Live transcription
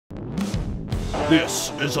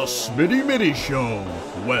This is a Smitty Middy Show,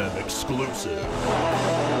 web exclusive.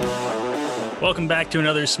 Welcome back to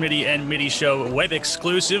another Smitty and Middy Show web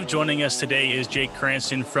exclusive. Joining us today is Jake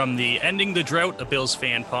Cranston from the Ending the Drought, a Bills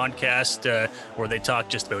fan podcast, where they talk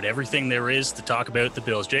just about everything there is to talk about the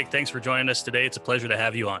Bills. Jake, thanks for joining us today. It's a pleasure to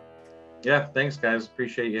have you on. Yeah, thanks, guys.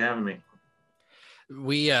 Appreciate you having me.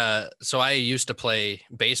 So I used to play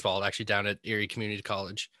baseball actually down at Erie Community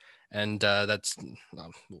College, and that's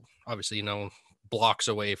obviously, blocks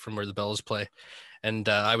away from where the Bills play. And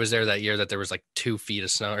I was there that year that there was like 2 feet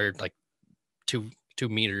of snow, or like two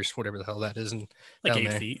meters, whatever the hell that is. And like 8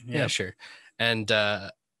 there. feet. Yeah, sure. And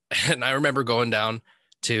and I remember going down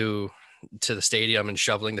to the stadium and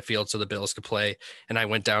shoveling the field so the Bills could play. And I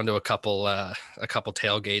went down to a couple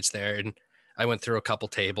tailgates there, and I went through a couple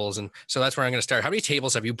tables. And so that's where I'm going to start. How many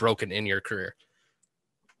tables have you broken in your career?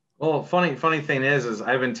 Well, funny thing is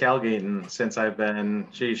I've been tailgating since I've been,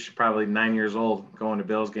 probably 9 years old, going to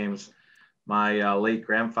Bills games. My late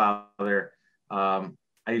grandfather, I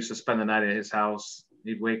used to spend the night at his house.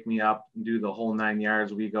 He'd wake me up and do the whole 9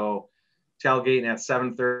 yards. We go tailgating at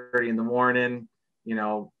 7:30 in the morning,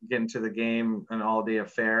 get into the game, an all-day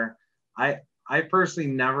affair. I personally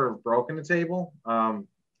never have broken a table.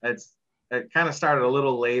 It kind of started a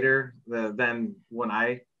little later than when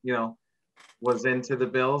I, was into the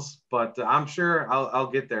Bills, but I'm sure I'll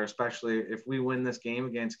get there, especially if we win this game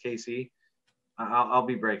against KC. I'll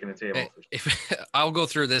be breaking a table. I'll go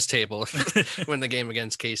through this table win the game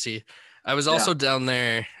against KC. I was also down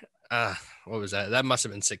there. What was that? That must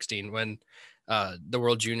have been 16 when the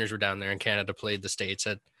World Juniors were down there and Canada played the States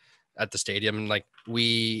at the stadium. And like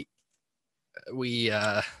we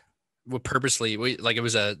would purposely, it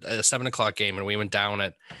was a 7:00 game, and we went down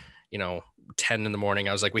at, 10 in the morning.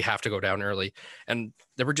 I was like, we have to go down early. And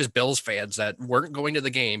there were just Bills fans that weren't going to the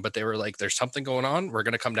game, but they were like, there's something going on. We're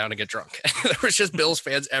going to come down and get drunk. There was just Bills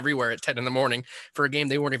fans everywhere at 10 in the morning for a game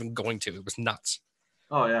they weren't even going to. It was nuts.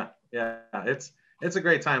 Oh yeah. Yeah. It's a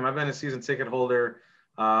great time. I've been a season ticket holder.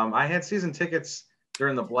 I had season tickets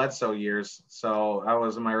during the Bledsoe years. So I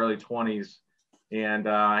was in my early 20s, and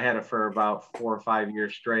I had it for about 4 or 5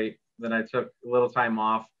 years straight. Then I took a little time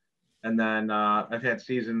off. And then I've had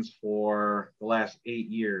seasons for the last 8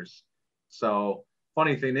 years. So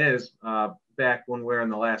funny thing is, back when we were in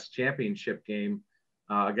the last championship game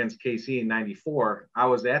against KC in '94, I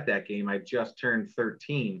was at that game. I just turned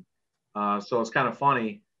 13. So it's kind of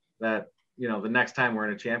funny that, the next time we're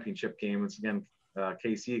in a championship game, it's again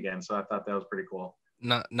KC again. So I thought that was pretty cool.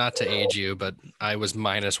 Not to age you, but I was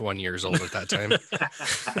 -1 years old at that time.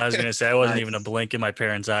 I was going to say, I wasn't even a blink in my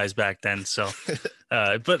parents' eyes back then. So,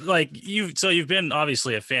 but like you've been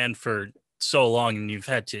obviously a fan for so long, and you've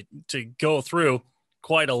had to go through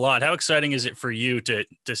quite a lot. How exciting is it for you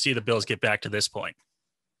to see the Bills get back to this point?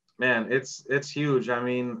 Man, it's huge. I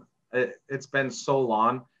mean, it's been so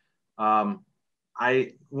long.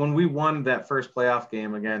 When we won that first playoff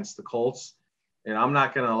game against the Colts, and I'm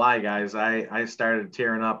not going to lie, guys, I started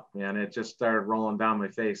tearing up, man. It just started rolling down my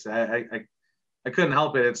face. I couldn't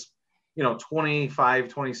help it. It's, 25,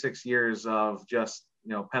 26 years of just,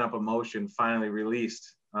 pent up emotion finally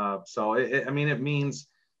released. So it means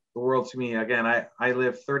the world to me. Again, I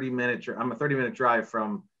live I'm a 30-minute drive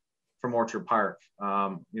from Orchard Park.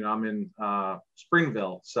 I'm in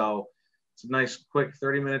Springville. So it's a nice, quick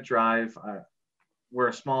 30-minute drive. We're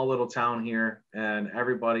a small little town here, and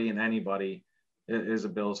everybody and anybody is a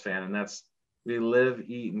Bills fan, and we live,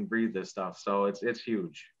 eat, and breathe this stuff. So it's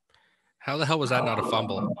huge. How the hell was that not a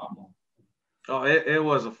fumble? Oh, it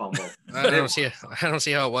was a fumble. I don't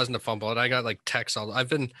see how it wasn't a fumble. And I got like texts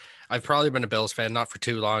I've probably been a Bills fan, not for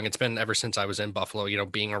too long. It's been ever since I was in Buffalo,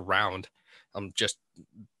 being around just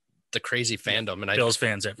the crazy fandom, and Bills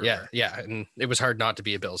fans everywhere. Yeah. And it was hard not to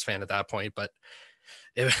be a Bills fan at that point, but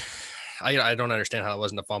I don't understand how it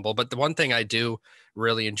wasn't a fumble. But the one thing I do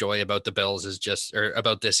really enjoy about the Bills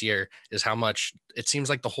about this year is how much it seems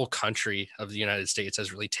like the whole country of the United States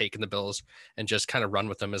has really taken the Bills and just kind of run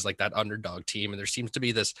with them as like that underdog team. And there seems to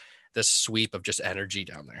be this sweep of just energy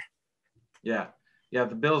down there. Yeah.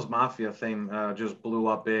 The Bills Mafia thing just blew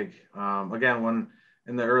up big. Again, when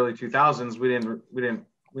in the early 2000s, we didn't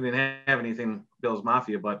have anything Bills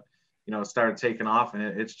Mafia, but it started taking off, and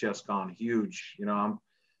it's just gone huge.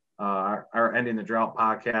 Our Ending the Drought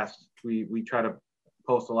podcast, we try to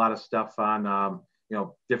post a lot of stuff on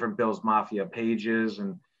different Bills Mafia pages,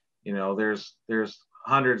 and there's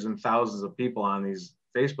hundreds and thousands of people on these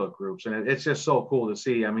Facebook groups, and it's just so cool to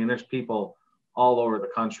see. I mean, there's people all over the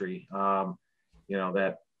country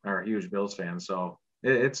that are huge Bills fans, so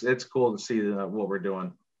it's cool to see what we're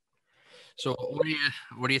doing. So what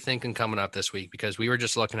are you thinking coming up this week? Because we were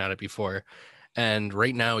just looking at it before, And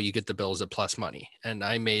right now you get the Bills at plus money. And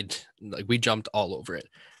we jumped all over it,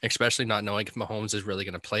 especially not knowing if Mahomes is really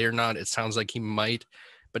going to play or not. It sounds like he might,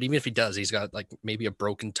 but even if he does, he's got like maybe a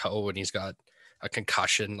broken toe and he's got a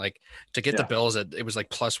concussion. Like to get the Bills it was like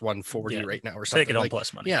plus 140 right now or something. Take it on like,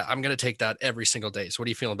 plus money. Yeah, I'm going to take that every single day. So what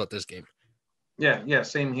do you feel about this game? Yeah,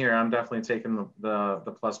 same here. I'm definitely taking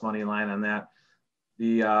the plus money line on that.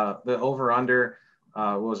 The over under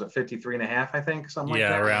what was it, 53.5, I think, something like that.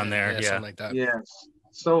 Yeah, around there. Yeah, something like that. Yes.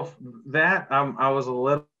 So that I was a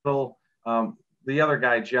little the other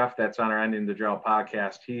guy, Jeff, that's on our Ending the Drought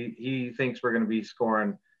podcast, he thinks we're going to be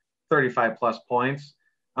scoring 35 plus points.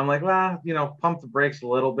 I'm like, well, pump the brakes a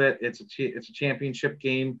little bit. It's a championship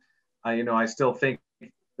game. I still think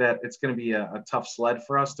that it's going to be a tough sled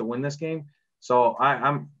for us to win this game. So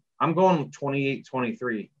I'm going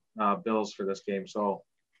 28-23 Bills for this game. So.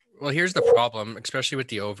 Well, here's the problem, especially with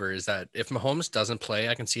the over, is that if Mahomes doesn't play,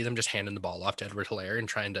 I can see them just handing the ball off to Edwards-Helaire and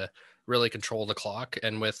trying to really control the clock.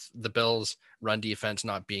 And with the Bills' run defense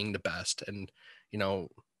not being the best and,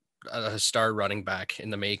 a star running back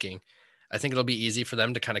in the making, I think it'll be easy for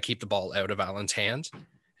them to kind of keep the ball out of Allen's hands.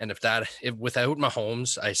 And if without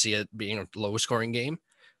Mahomes, I see it being a low-scoring game.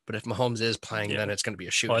 But if Mahomes is playing, then it's going to be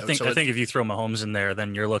a shootout. Well, I think if you throw Mahomes in there,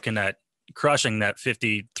 then you're looking at crushing that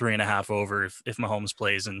 53.5 over if Mahomes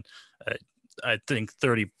plays, and I think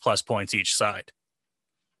 30 plus points each side.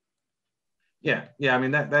 Yeah. I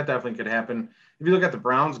mean, that definitely could happen. If you look at the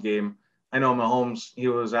Browns game, I know Mahomes, he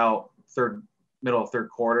was out middle of third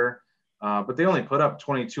quarter, but they only put up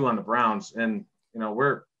 22 on the Browns. And,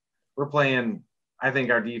 we're playing, I think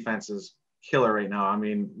our defense is killer right now. I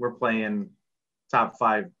mean, we're playing top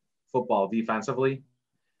 5 football defensively.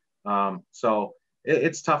 So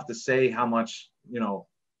it's tough to say how much,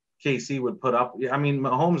 KC would put up. I mean,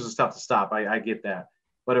 Mahomes is tough to stop. I get that.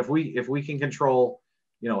 But if we can control,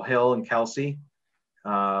 Hill and Kelsey,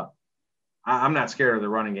 I'm not scared of the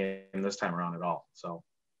running game this time around at all. So.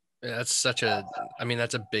 Yeah, that's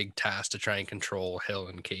a big task to try and control Hill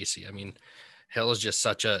and Casey. I mean, Hill is just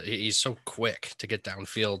he's so quick to get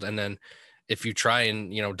downfield. And then if you try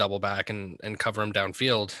and, double back and cover him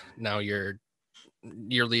downfield, now you're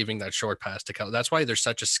leaving that short pass to Kelly. That's why they're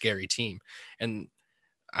such a scary team. And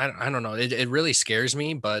I don't know. It really scares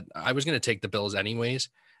me, but I was going to take the Bills anyways.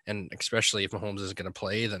 And especially if Mahomes isn't going to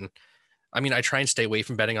play, then, I try and stay away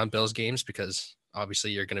from betting on Bills games because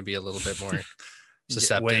obviously you're going to be a little bit more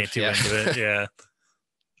susceptible. Way too into it. Yeah.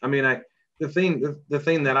 I mean, the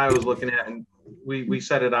thing that I was looking at, and we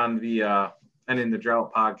said it on the Ending the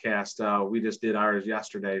Drought podcast. We just did ours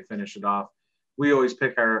yesterday, finished it off. We always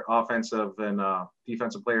pick our offensive and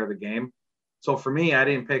defensive player of the game. So for me, I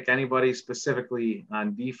didn't pick anybody specifically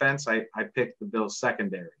on defense. I picked the Bills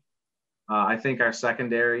secondary. I think our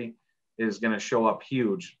secondary is going to show up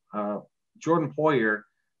huge. Jordan Poyer,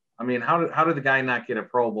 I mean, how did the guy not get a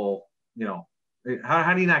Pro Bowl?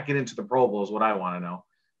 How did he not get into the Pro Bowl is what I want to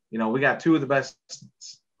know. We got 2 of the best,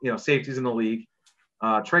 safeties in the league.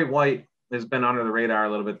 Trey White has been under the radar a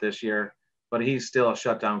little bit this year, but he's still a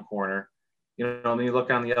shutdown corner. And you look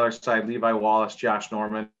on the other side, Levi Wallace, Josh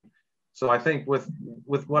Norman. So I think with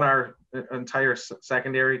what our entire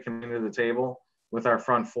secondary can bring to the table, with our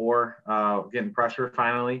front 4 getting pressure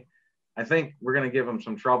finally, I think we're going to give them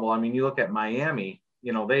some trouble. I mean, you look at Miami,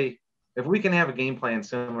 if we can have a game plan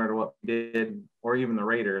similar to what we did, or even the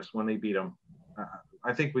Raiders when they beat them,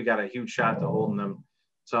 I think we got a huge shot to holding them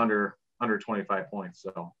to under 25 points.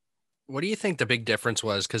 So. What do you think the big difference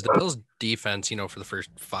was? Because the Bills' defense, for the first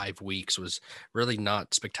 5 weeks was really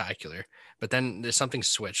not spectacular. But then there's something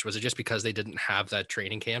switched. Was it just because they didn't have that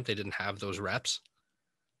training camp? They didn't have those reps?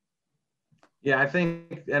 Yeah, I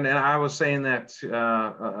think, and I was saying that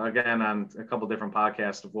again on a couple different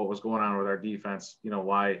podcasts of what was going on with our defense.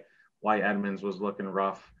 Why Edmonds was looking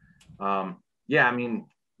rough. Yeah, I mean,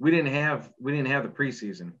 we didn't have the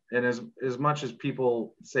preseason, and as much as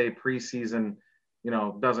people say preseason,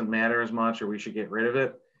 doesn't matter as much, or we should get rid of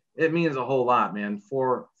it. It means a whole lot, man.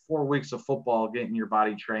 4 weeks of football, getting your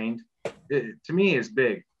body trained, to me is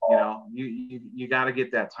big. You got to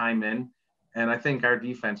get that time in. And I think our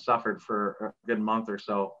defense suffered for a good month or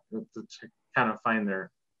so to kind of find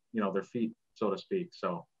their feet, so to speak.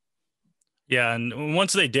 So. Yeah. And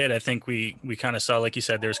once they did, I think we kind of saw, like you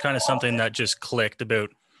said, there's kind of something that just clicked about,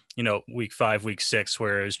 week 5, week 6,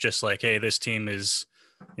 where it was just like, hey, this team is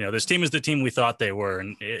the team we thought they were.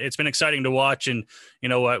 And it's been exciting to watch. And you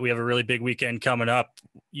know what, we have a really big weekend coming up.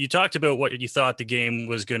 You talked about what you thought the game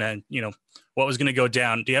was going to, what was going to go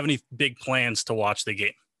down. Do you have any big plans to watch the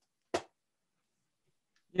game?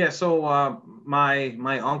 Yeah, so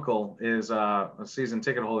my uncle is a season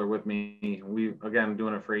ticket holder with me. We, again,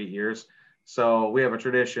 doing it for 8 years. So we have a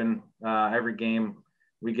tradition. Every game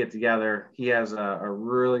we get together. He has a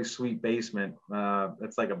really sweet basement.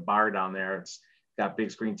 It's like a bar down there. It's got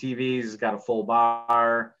big screen TVs. It's got a full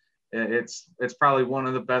bar. It's probably one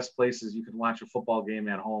of the best places you can watch a football game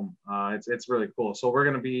at home. It's really cool. So we're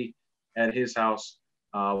going to be at his house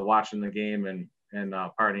watching the game and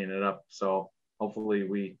partying it up. So hopefully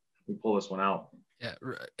we pull this one out. Yeah,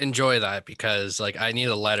 enjoy that, because like I need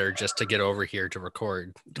a letter just to get over here to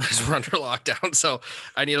record because we're under lockdown. So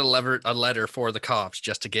I need a letter for the cops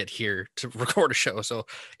just to get here to record a show. So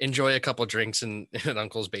enjoy a couple drinks in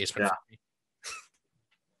Uncle's basement.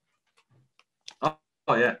 Yeah.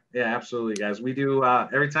 Oh yeah, absolutely, guys. We do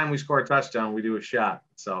every time we score a touchdown, we do a shot.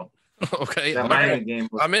 So okay, that Miami game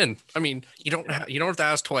I'm in. I mean, you don't have to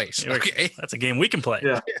ask twice. Okay, that's a game we can play.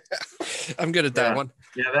 Yeah, I'm good at that one.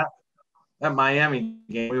 Yeah, that Miami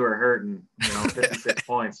game, we were hurting, 56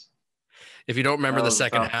 points. If you don't remember the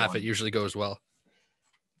second half, it usually goes well.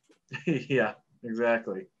 Yeah,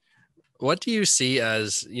 exactly. What do you see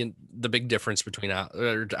as the big difference between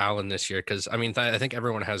Allen this year? Because I mean, I think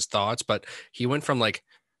everyone has thoughts, but he went from like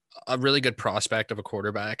a really good prospect of a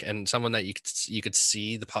quarterback and someone that you could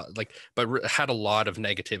see but had a lot of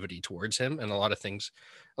negativity towards him, and a lot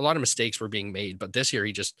of mistakes were being made. But this year,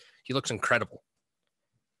 he looks incredible.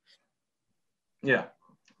 Yeah.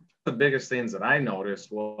 The biggest things that I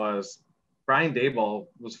noticed was Brian Daboll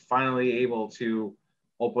was finally able to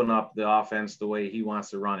open up the offense the way he wants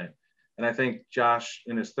to run it. And I think Josh,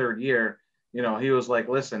 in his third year, he was like,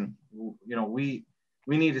 listen, we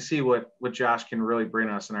need to see what Josh can really bring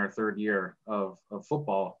us in our third year of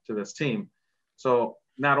football to this team. So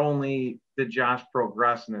not only did Josh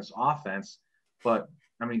progress in his offense, but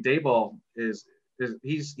I mean, Daboll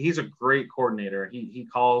he's a great coordinator. He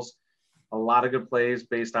calls a lot of good plays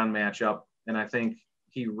based on matchup. And I think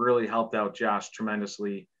he really helped out Josh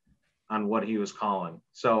tremendously on what he was calling.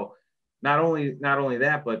 So not only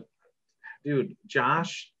that, but dude,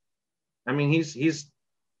 Josh, I mean, he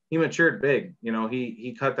matured big.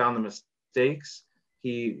 He cut down the mistakes.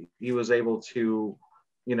 He was able to,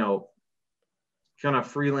 kind of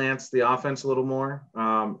freelance the offense a little more.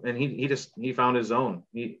 And he found his own.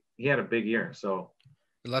 He had a big year. So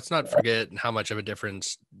let's not forget how much of a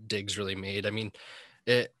difference Diggs really made. I mean,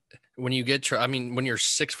 when you're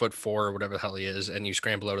 6'4" or whatever the hell he is, and you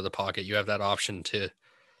scramble out of the pocket, you have that option to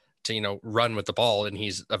run with the ball, and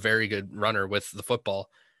he's a very good runner with the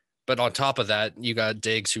football. But on top of that, you got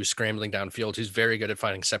Diggs, who's scrambling downfield, who's very good at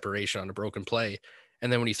finding separation on a broken play.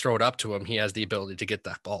 And then when you throw it up to him, he has the ability to get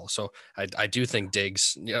that ball. So I do think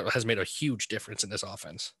Diggs has made a huge difference in this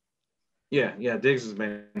offense. Yeah, Diggs has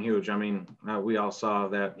been huge. I mean, we all saw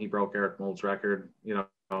that he broke Eric Mould's record,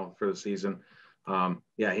 for the season.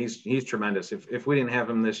 He's tremendous. If we didn't have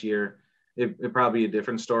him this year, it'd probably be a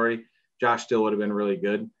different story. Josh still would have been really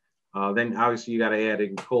good. Then obviously you got to add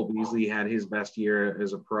in Cole Beasley had his best year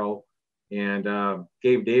as a pro, and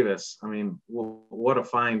Gabe Davis. I mean, what a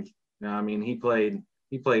find! I mean, he played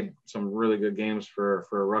some really good games for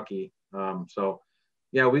a rookie.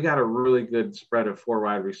 We got a really good spread of 4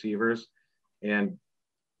 wide receivers. And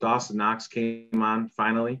Dawson Knox came on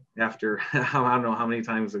finally after I don't know how many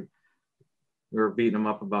times we were beating him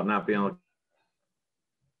up about not being able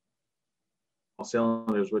to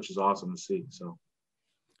cylinders, which is awesome to see. So,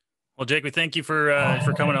 well, Jake, we thank you for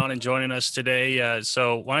coming on and joining us today.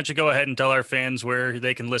 So why don't you go ahead and tell our fans where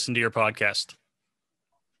they can listen to your podcast?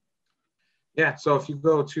 Yeah, so if you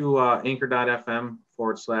go to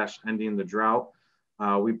anchor.fm/ending the drought,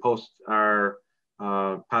 we post our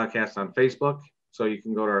podcast on Facebook. So you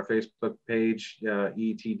can go to our Facebook page,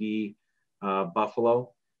 ETD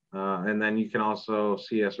Buffalo. And then you can also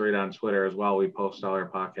see us right on Twitter as well. We post all our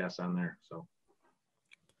podcasts on there. So.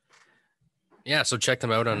 Yeah, so check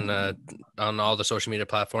them out on all the social media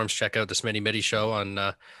platforms. Check out the Smitty and Middy Show on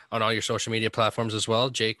all your social media platforms as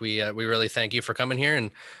well. Jake, we really thank you for coming here,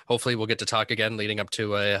 and hopefully we'll get to talk again leading up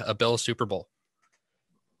to a Bills Super Bowl.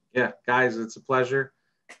 Yeah, guys, it's a pleasure.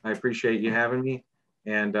 I appreciate you having me.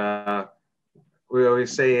 And we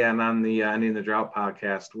always say, and on the Ending the Drought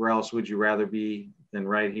podcast, where else would you rather be than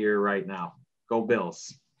right here, right now? Go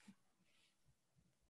Bills.